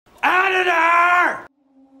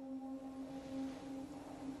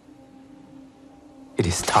It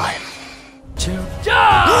is time to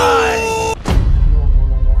die!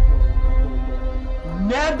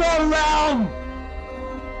 Netherrealm!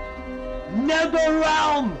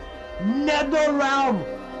 Netherrealm! Netherrealm!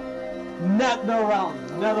 Netherrealm!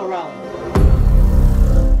 Netherrealm!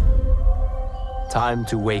 Time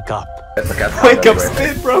to wake up. Wake up,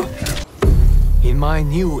 spit, bro! In my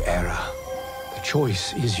new era, the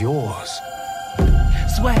choice is yours.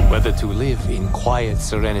 Swag. Whether to live in quiet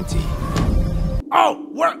serenity. Oh,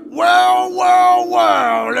 well,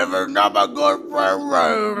 living up a good friend.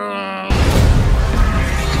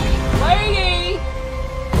 Lady!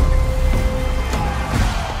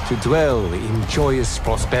 To dwell in joyous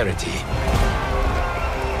prosperity.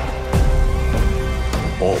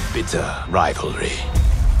 Or bitter rivalry.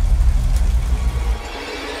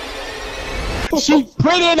 She's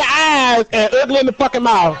pretty in the eyes and ugly in the fucking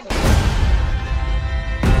mouth.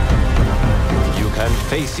 You can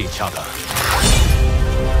face each other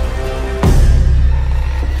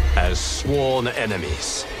as sworn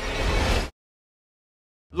enemies.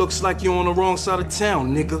 Looks like you're on the wrong side of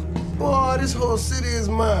town, nigga. Boy, this whole city is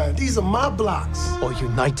mine. These are my blocks. Or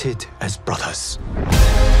united as brothers.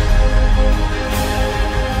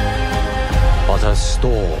 But a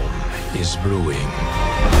storm is brewing.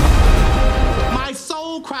 My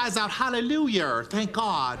soul cries out hallelujah, thank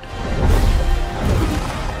God.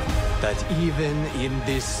 That even in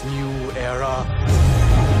this new era,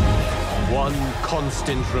 one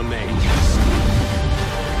constant remains.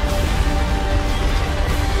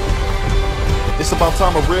 It's about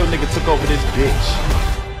time a real nigga took over this bitch.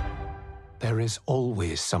 There is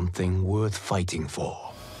always something worth fighting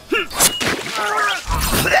for.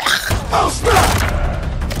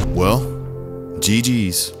 Well,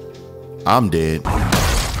 GG's. I'm dead.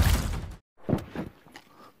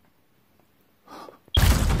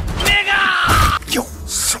 Yo,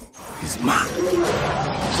 so he's mine.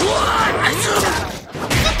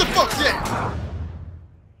 What the fuck's that?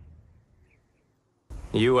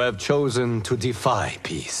 You have chosen to defy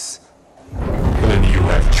peace. Then you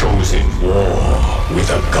have chosen war with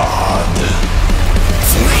a god.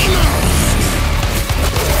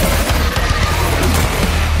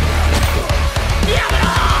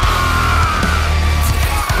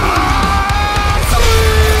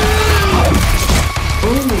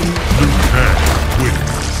 You can't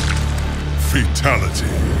witness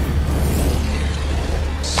fatality.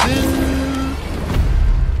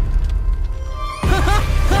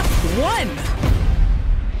 One!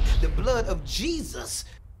 The blood of Jesus.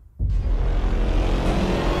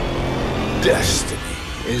 Destiny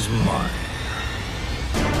is mine.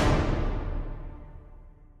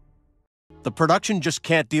 The production just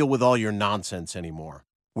can't deal with all your nonsense anymore.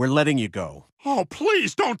 We're letting you go. Oh,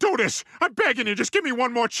 please don't do this. I'm begging you, just give me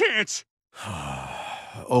one more chance.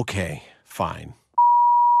 Okay, fine.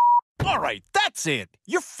 All right, that's it.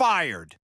 You're fired.